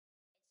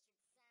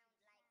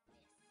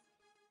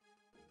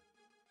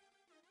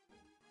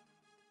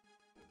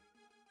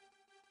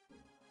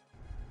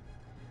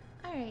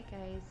Alright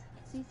guys,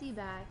 CC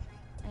back,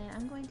 and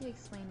I'm going to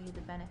explain to you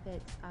the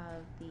benefits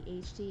of the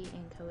HD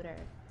encoder.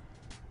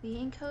 The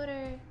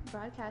encoder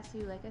broadcasts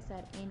you, like I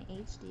said, in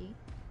HD,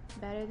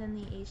 better than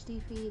the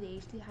HD free, the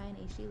HD high, and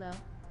HD low.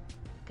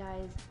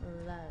 Guys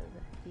love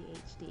the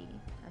HD,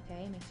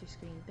 okay? It makes your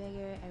screen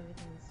bigger,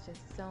 everything's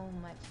just so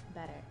much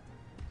better.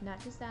 Not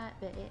just that,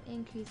 but it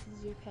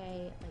increases your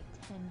pay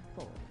like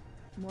tenfold.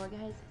 More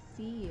guys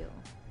see you.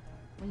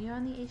 When you're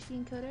on the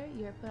HD encoder,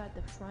 you're put at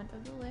the front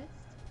of the list,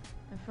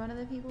 in front of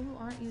the people who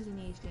aren't using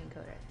the HD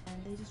encoder,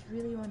 and they just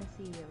really want to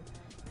see you.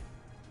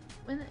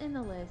 When in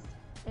the list,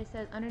 it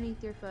says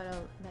underneath your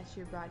photo that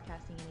you're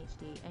broadcasting in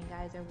HD, and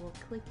guys will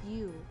click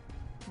you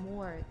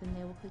more than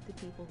they will click the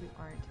people who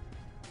aren't.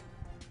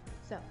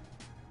 So,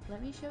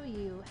 let me show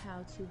you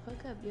how to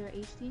hook up your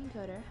HD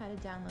encoder, how to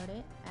download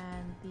it,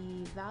 and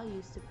the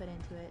values to put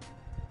into it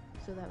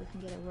so that we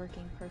can get it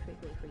working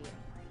perfectly for you,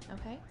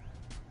 okay?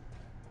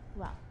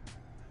 Well,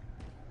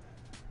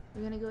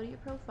 we're going to go to your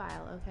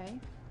profile, okay?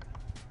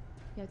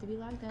 You have to be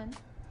logged in.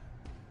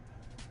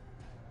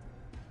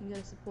 You go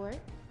to support,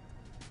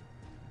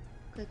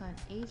 click on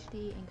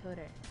HD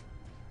encoder.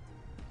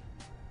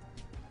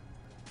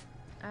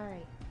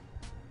 Alright.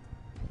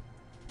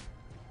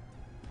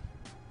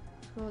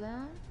 Scroll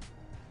down,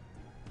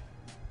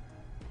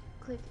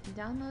 click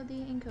download the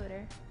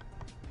encoder.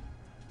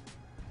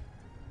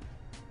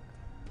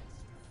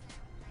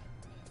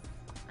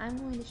 I'm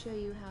going to show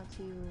you how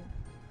to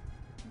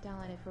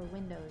download it for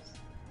Windows.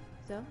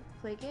 So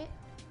click it,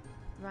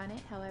 run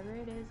it however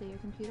it is that your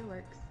computer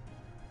works.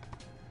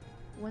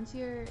 Once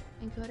your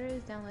encoder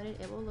is downloaded,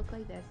 it will look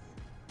like this,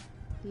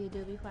 the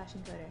Adobe Flash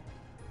encoder.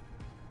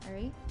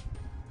 Alright?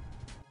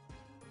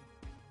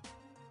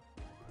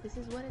 This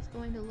is what it's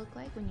going to look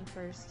like when you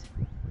first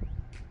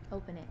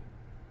open it.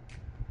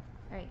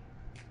 Alright,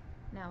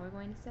 now we're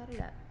going to set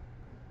it up.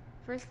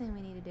 First thing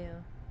we need to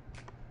do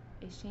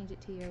is change it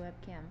to your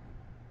webcam.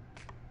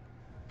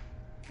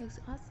 Looks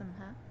awesome,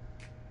 huh?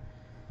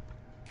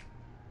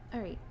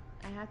 Alright,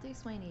 I have to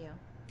explain to you.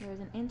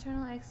 There's an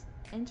internal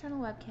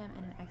webcam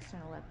and an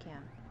external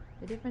webcam.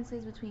 The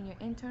differences between your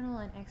internal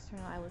and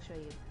external I will show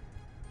you.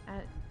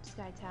 At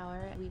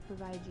Skytower, we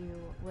provide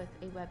you with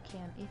a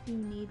webcam if you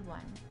need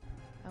one.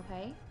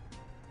 Okay?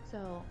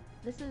 So,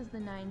 this is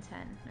the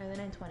 910, or the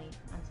 920,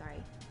 I'm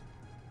sorry.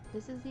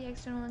 This is the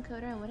external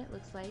encoder and what it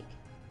looks like.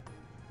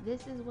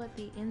 This is what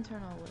the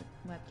internal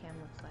webcam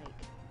looks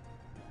like.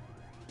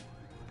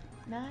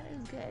 Not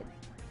as good,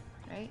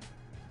 right?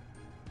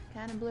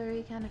 Kind of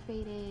blurry, kind of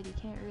faded, you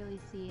can't really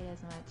see it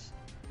as much.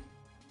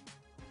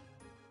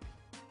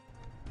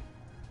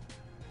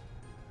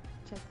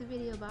 Check the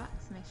video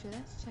box, make sure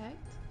that's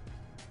checked.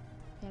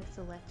 You have to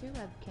select your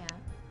webcam.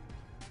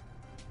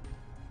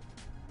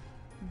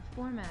 And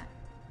format.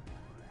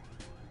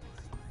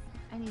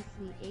 I need to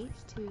be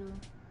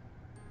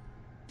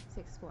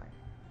H.264.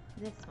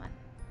 This one.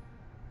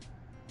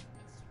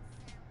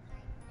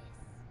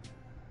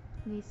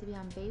 It needs to be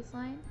on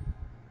baseline,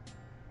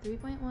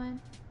 3.1,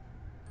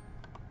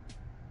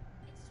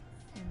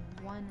 in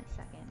 1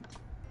 second.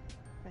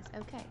 Press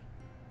OK.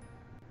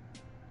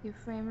 Your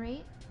frame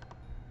rate,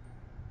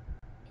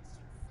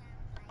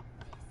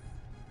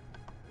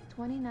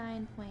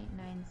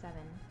 29.97.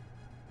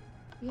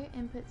 Your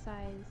input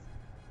size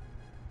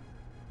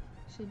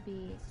should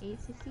be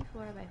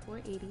 864 by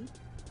 480.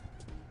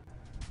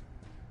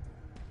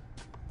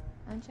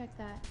 Uncheck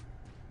that.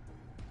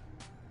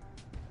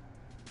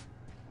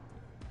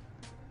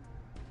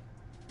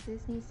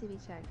 This needs to be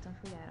checked, don't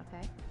forget,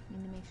 okay? You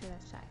need to make sure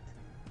that's checked.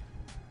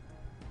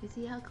 You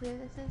see how clear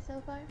this is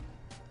so far?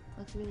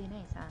 Looks really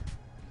nice, huh?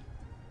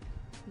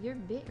 Your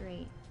bit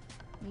rate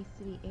needs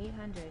to be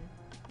 800.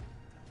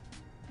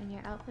 And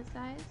your output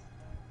size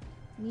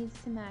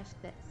needs to match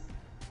this.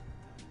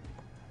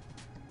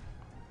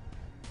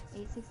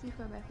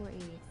 864 by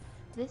 480.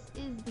 This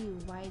is the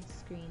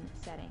widescreen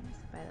settings,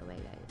 by the way,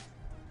 guys.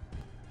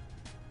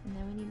 And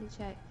then we need to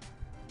check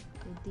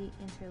the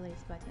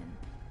deinterlace button.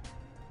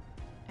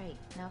 Alright,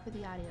 now for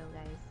the audio,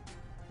 guys.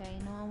 Okay,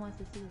 no one wants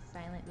to see the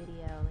silent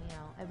video, you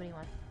know, everybody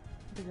wants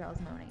the girls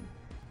moaning.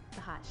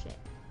 The hot shit.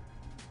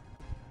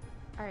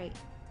 Alright,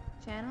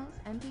 channels,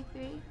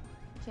 MP3,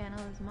 channel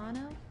is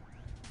mono.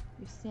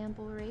 Your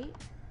sample rate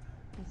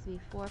needs to be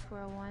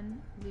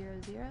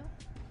 44100.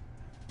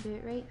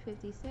 Bit rate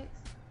 56.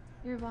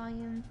 Your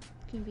volume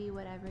can be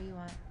whatever you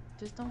want.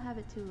 Just don't have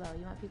it too low.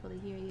 You want people to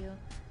hear you.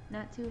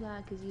 Not too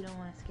loud because you don't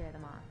want to scare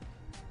them off.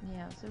 You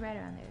know, so right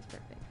around there is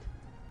perfect.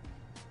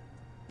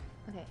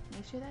 Okay,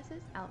 make sure that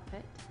says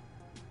output.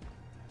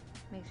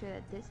 Make sure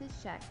that this is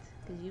checked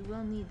because you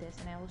will need this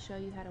and I will show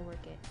you how to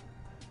work it.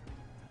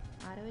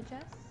 Auto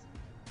adjust.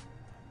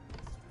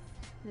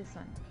 This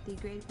one,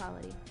 degrade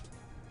quality.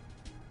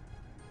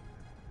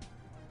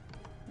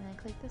 And then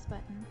click this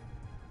button.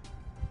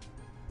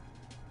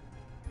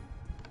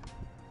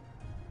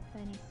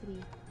 That needs to be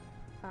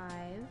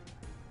 5.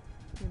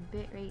 Your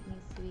bit rate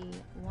needs to be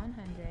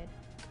 100.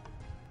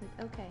 Click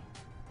OK.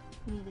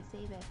 You need to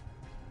save it.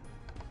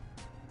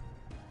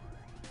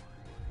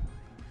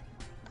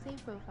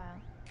 Save profile.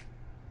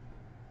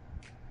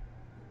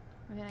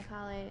 I'm gonna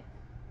call it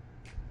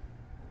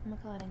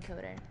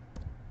encoder.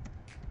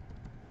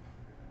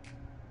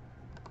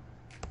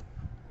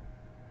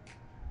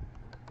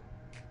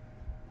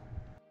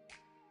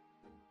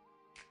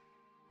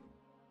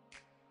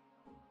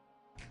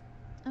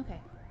 Okay,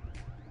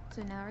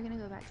 so now we're gonna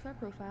go back to our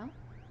profile.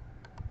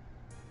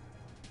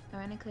 I'm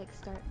gonna click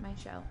start my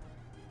show.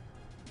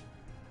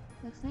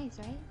 Looks nice,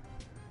 right?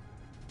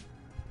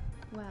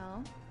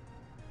 Well,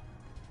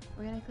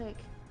 we're gonna click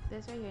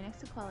this right here next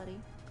to quality,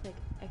 click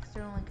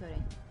external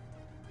encoding.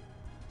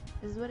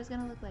 This is what it's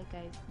gonna look like,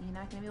 guys. You're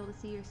not gonna be able to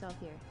see yourself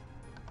here.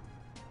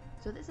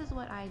 So this is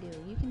what I do.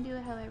 You can do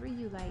it however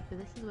you like, but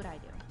this is what I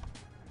do.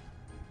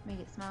 Make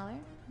it smaller,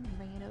 and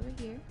bring it over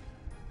here.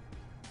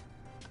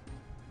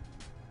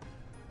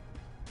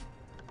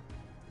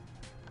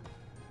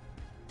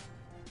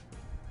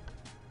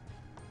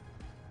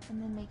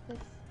 And then make this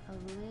a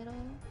little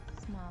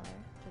smaller,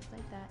 just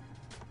like that.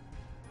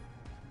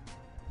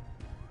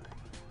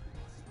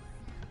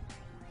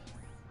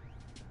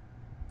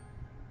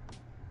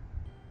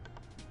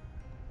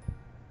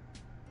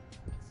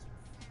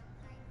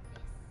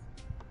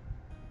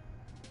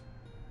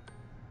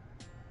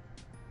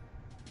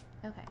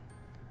 Okay,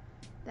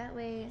 that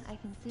way I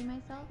can see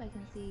myself, I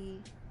can see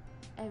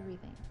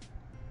everything.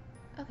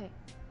 Okay,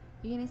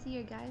 you're gonna see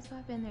your guys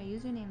pop in, their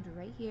usernames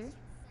right here.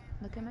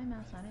 Look at my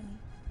mouse, not at me.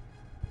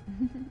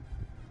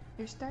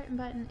 Your start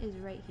button is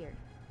right here,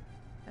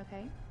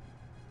 okay?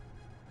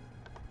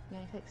 You're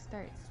gonna click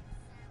start.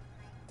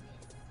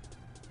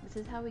 This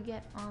is how we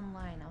get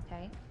online,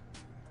 okay?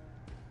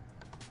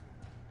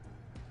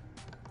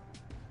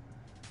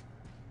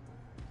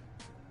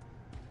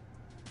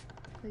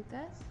 Click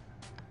this.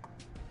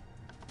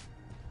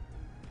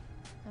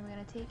 And we're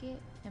gonna take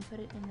it and put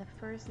it in the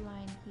first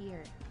line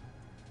here.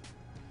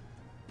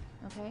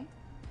 Okay?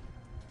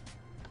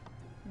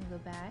 I'm gonna go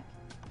back.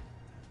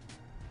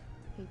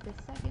 Take the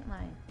second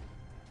line.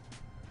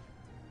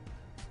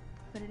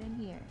 Put it in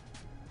here.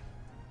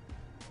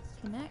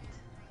 Connect.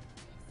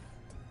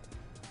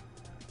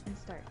 And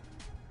start.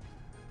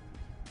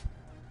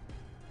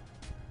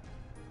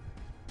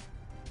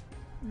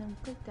 And then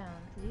click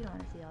down because you don't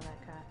want to see all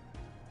that crap.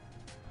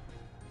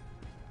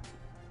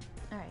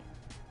 Alright.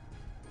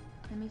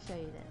 Let me show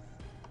you this.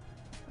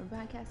 We're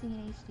broadcasting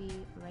in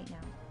HD right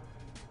now.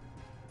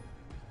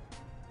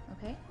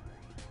 Okay?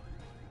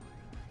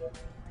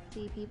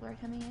 See, people are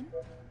coming in.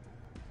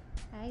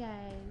 Hi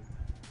guys.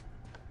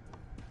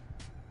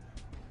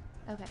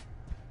 Okay.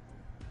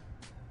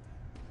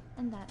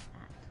 And that's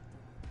that.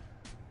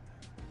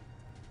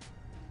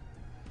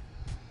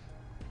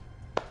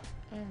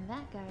 And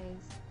that,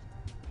 guys,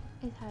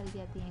 is how to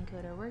get the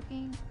encoder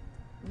working,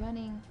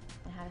 running,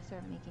 and how to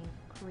start making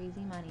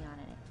crazy money on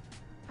it.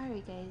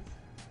 Alright guys,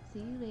 see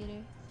you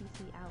later.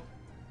 CC out.